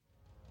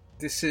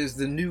This is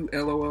the new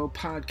LOL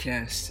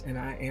podcast, and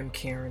I am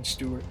Karen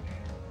Stewart.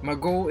 My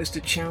goal is to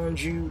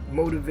challenge you,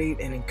 motivate,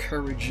 and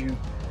encourage you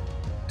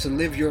to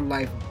live your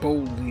life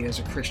boldly as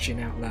a Christian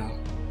out loud.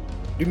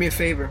 Do me a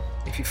favor,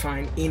 if you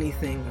find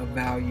anything of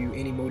value,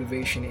 any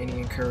motivation, any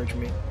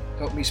encouragement,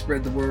 help me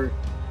spread the word.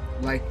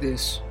 Like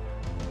this,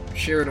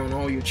 share it on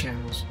all your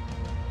channels,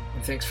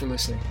 and thanks for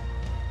listening.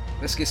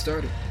 Let's get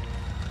started.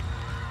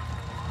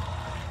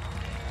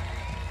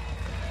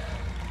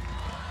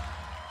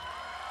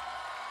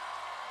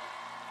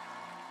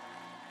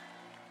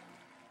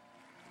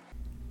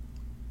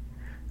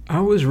 I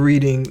was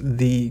reading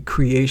the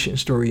creation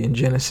story in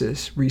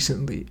Genesis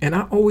recently, and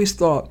I always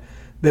thought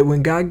that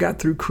when God got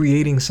through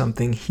creating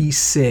something, he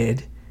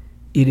said,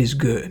 "It is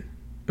good." And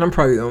I'm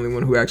probably the only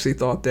one who actually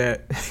thought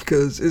that,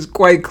 because it's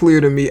quite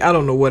clear to me. I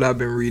don't know what I've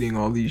been reading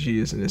all these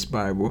years in this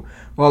Bible.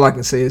 All I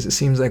can say is it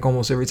seems like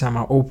almost every time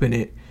I open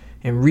it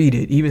and read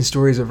it, even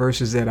stories or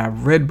verses that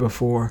I've read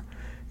before,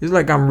 it's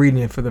like I'm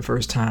reading it for the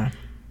first time.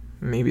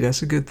 Maybe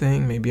that's a good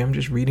thing. Maybe I'm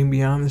just reading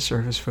beyond the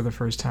surface for the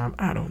first time.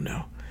 I don't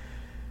know.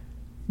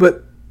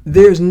 But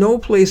there's no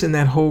place in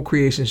that whole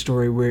creation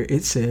story where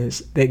it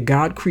says that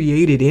God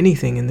created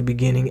anything in the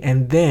beginning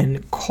and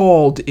then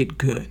called it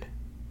good.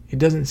 It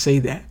doesn't say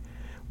that.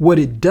 What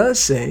it does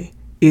say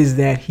is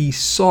that he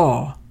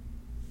saw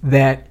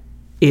that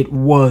it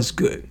was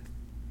good.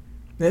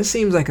 That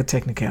seems like a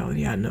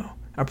technicality, I know.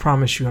 I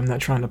promise you I'm not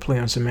trying to play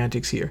on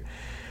semantics here.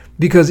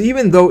 Because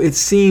even though it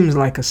seems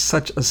like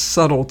such a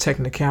subtle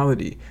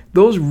technicality,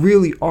 those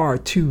really are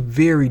two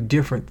very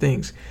different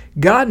things.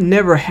 God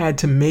never had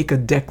to make a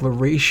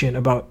declaration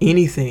about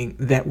anything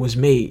that was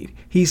made.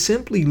 He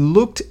simply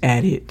looked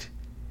at it,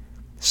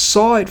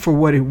 saw it for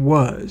what it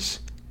was,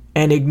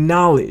 and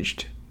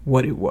acknowledged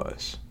what it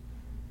was.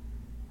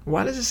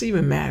 Why does this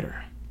even matter?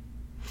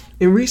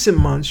 In recent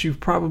months,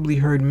 you've probably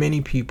heard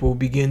many people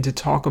begin to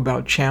talk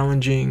about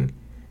challenging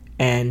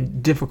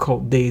and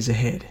difficult days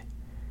ahead.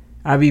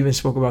 I've even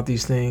spoke about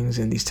these things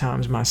in these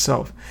times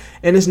myself.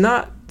 And it's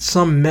not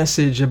some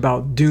message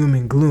about doom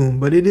and gloom,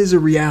 but it is a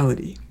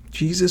reality.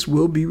 Jesus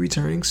will be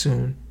returning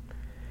soon.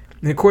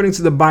 And according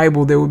to the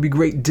Bible, there will be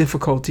great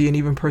difficulty and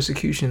even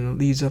persecution that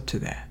leads up to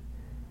that.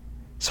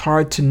 It's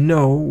hard to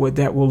know what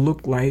that will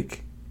look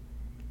like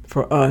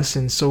for us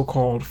in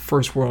so-called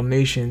first world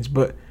nations,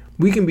 but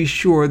we can be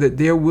sure that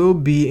there will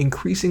be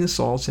increasing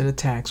assaults and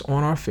attacks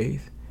on our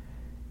faith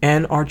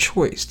and our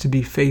choice to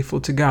be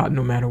faithful to God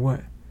no matter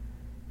what.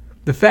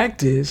 The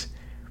fact is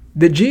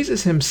that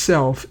Jesus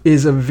himself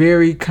is a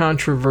very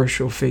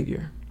controversial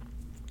figure.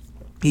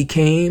 He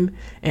came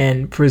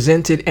and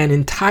presented an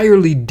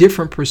entirely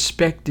different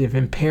perspective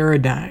and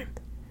paradigm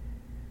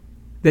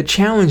that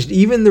challenged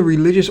even the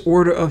religious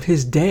order of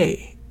his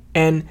day.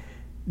 And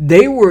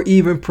they were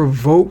even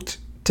provoked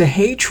to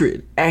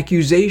hatred,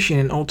 accusation,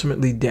 and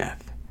ultimately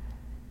death.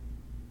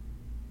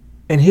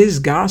 And his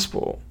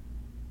gospel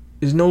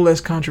is no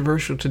less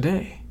controversial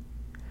today.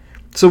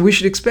 So we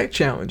should expect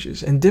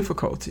challenges and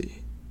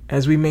difficulty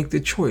as we make the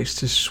choice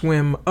to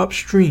swim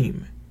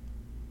upstream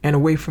and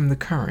away from the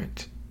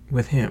current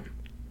with him.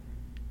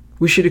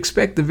 We should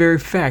expect the very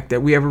fact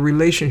that we have a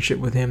relationship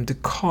with him to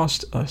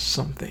cost us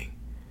something.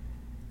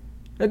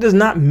 That does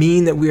not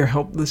mean that we are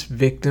helpless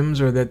victims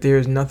or that there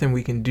is nothing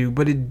we can do,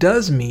 but it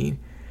does mean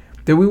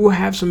that we will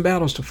have some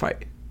battles to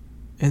fight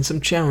and some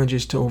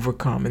challenges to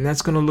overcome, and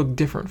that's going to look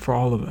different for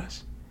all of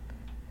us.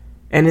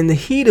 And in the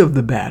heat of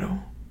the battle,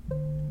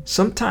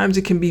 sometimes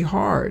it can be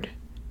hard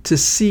to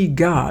see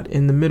God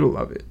in the middle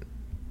of it.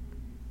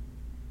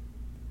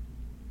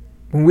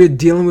 When we're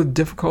dealing with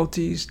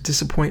difficulties,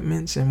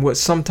 disappointments, and what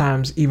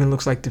sometimes even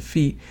looks like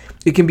defeat,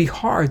 it can be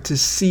hard to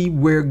see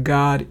where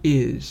God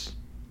is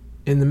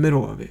in the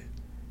middle of it.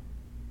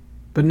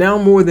 But now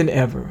more than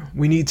ever,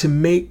 we need to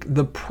make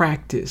the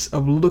practice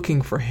of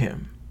looking for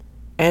him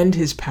and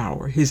his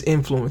power, his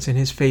influence, and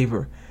his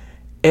favor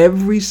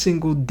every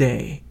single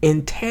day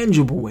in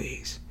tangible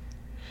ways,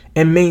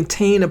 and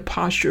maintain a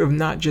posture of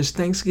not just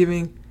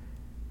thanksgiving,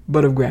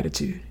 but of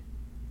gratitude.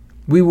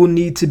 We will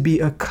need to be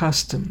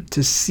accustomed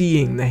to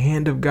seeing the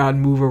hand of God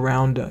move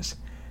around us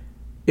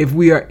if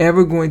we are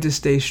ever going to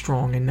stay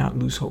strong and not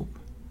lose hope.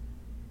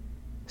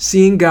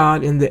 Seeing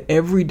God in the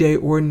everyday,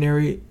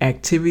 ordinary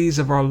activities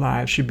of our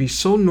lives should be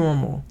so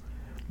normal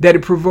that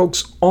it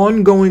provokes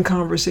ongoing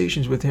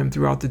conversations with him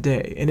throughout the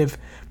day. And if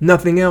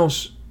nothing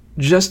else,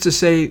 just to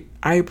say,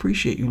 "I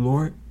appreciate you,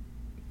 Lord.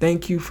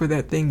 Thank you for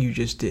that thing you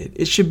just did."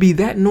 It should be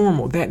that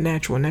normal, that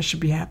natural, and that should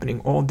be happening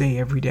all day,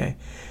 every day.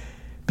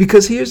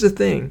 Because here's the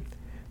thing.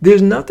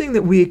 There's nothing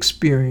that we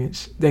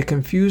experience that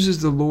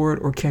confuses the Lord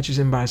or catches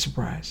him by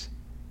surprise.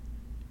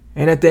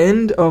 And at the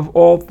end of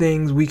all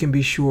things, we can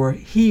be sure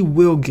he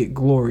will get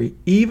glory,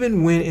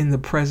 even when in the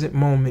present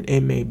moment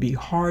it may be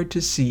hard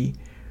to see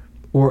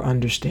or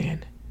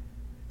understand.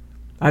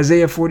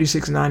 Isaiah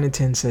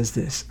 46:9-10 says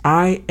this,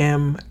 "I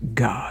am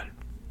God.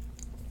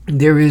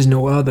 There is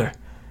no other.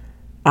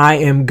 I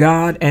am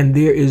God, and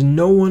there is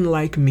no one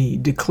like me,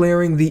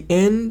 declaring the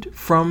end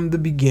from the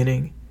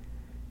beginning,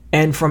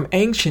 and from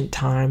ancient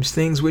times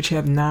things which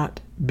have not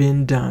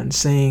been done,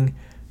 saying,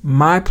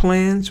 my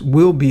plans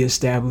will be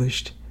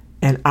established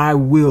and I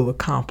will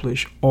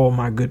accomplish all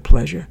my good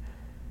pleasure.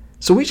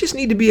 So we just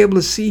need to be able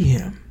to see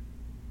him,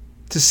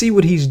 to see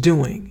what he's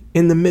doing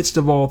in the midst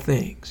of all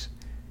things.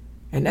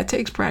 And that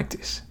takes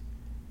practice.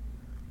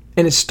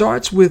 And it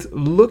starts with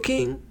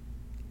looking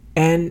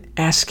and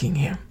asking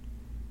him.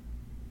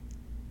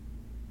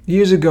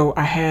 Years ago,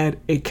 I had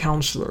a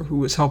counselor who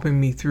was helping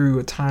me through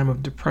a time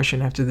of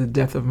depression after the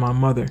death of my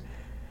mother.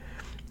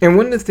 And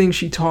one of the things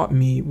she taught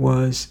me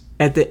was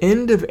at the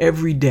end of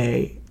every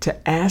day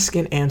to ask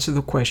and answer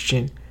the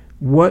question,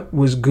 what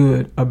was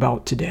good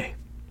about today?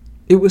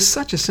 It was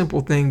such a simple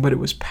thing, but it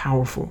was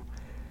powerful.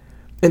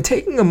 And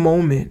taking a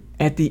moment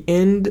at the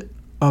end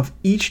of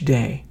each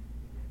day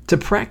to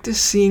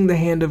practice seeing the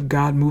hand of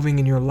God moving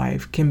in your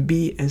life can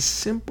be as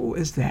simple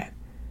as that.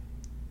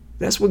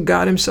 That's what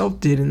God himself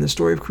did in the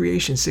story of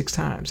creation 6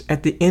 times.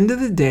 At the end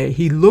of the day,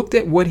 he looked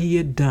at what he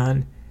had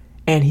done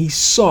and he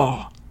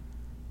saw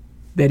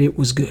that it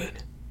was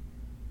good.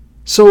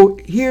 So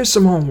here's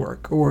some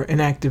homework or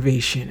an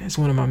activation, as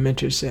one of my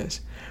mentors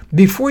says.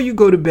 Before you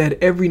go to bed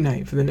every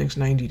night for the next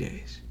 90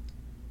 days,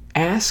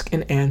 ask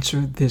and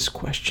answer this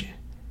question.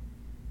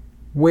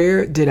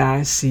 Where did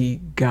I see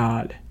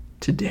God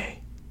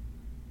today?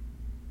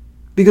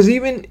 Because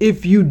even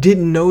if you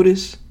didn't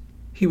notice,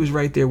 he was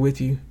right there with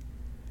you.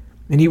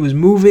 And he was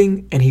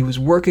moving and he was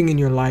working in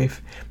your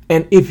life.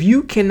 And if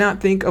you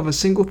cannot think of a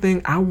single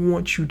thing, I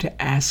want you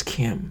to ask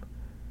him,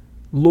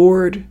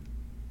 Lord,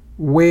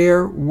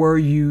 where were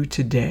you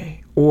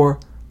today? Or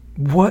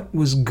what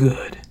was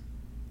good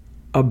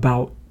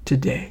about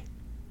today?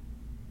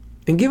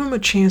 And give him a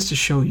chance to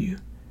show you.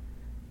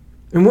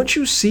 And once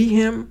you see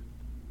him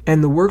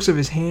and the works of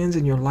his hands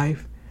in your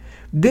life,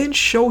 then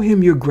show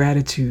him your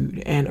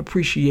gratitude and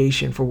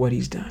appreciation for what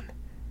he's done.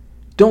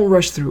 Don't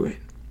rush through it.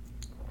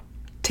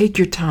 Take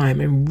your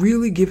time and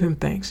really give him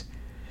thanks.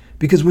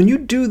 Because when you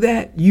do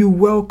that, you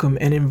welcome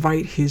and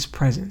invite his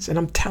presence. And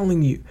I'm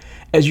telling you,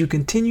 as you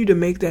continue to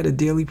make that a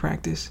daily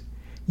practice,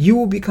 you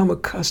will become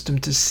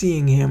accustomed to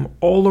seeing him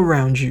all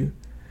around you,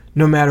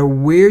 no matter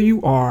where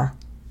you are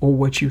or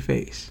what you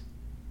face.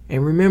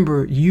 And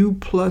remember, you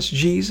plus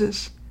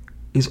Jesus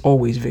is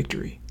always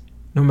victory,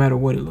 no matter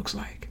what it looks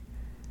like.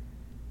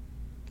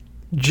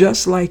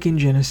 Just like in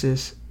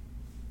Genesis,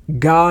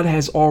 God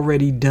has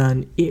already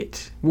done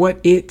it.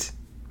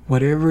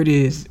 Whatever it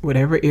is,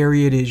 whatever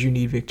area it is you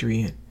need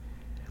victory in.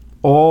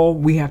 All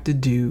we have to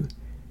do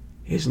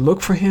is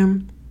look for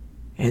him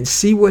and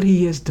see what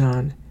he has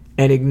done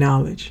and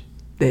acknowledge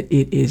that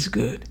it is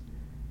good.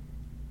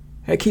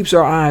 That keeps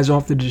our eyes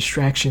off the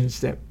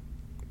distractions that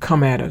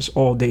come at us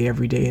all day,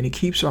 every day, and it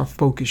keeps our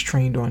focus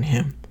trained on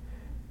him.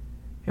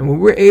 And when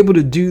we're able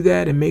to do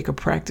that and make a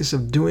practice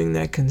of doing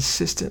that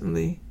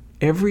consistently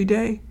every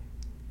day,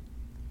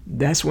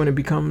 that's when it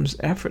becomes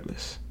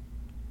effortless.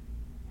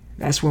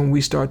 That's when we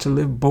start to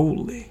live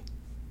boldly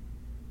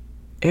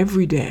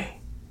every day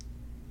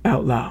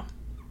out loud.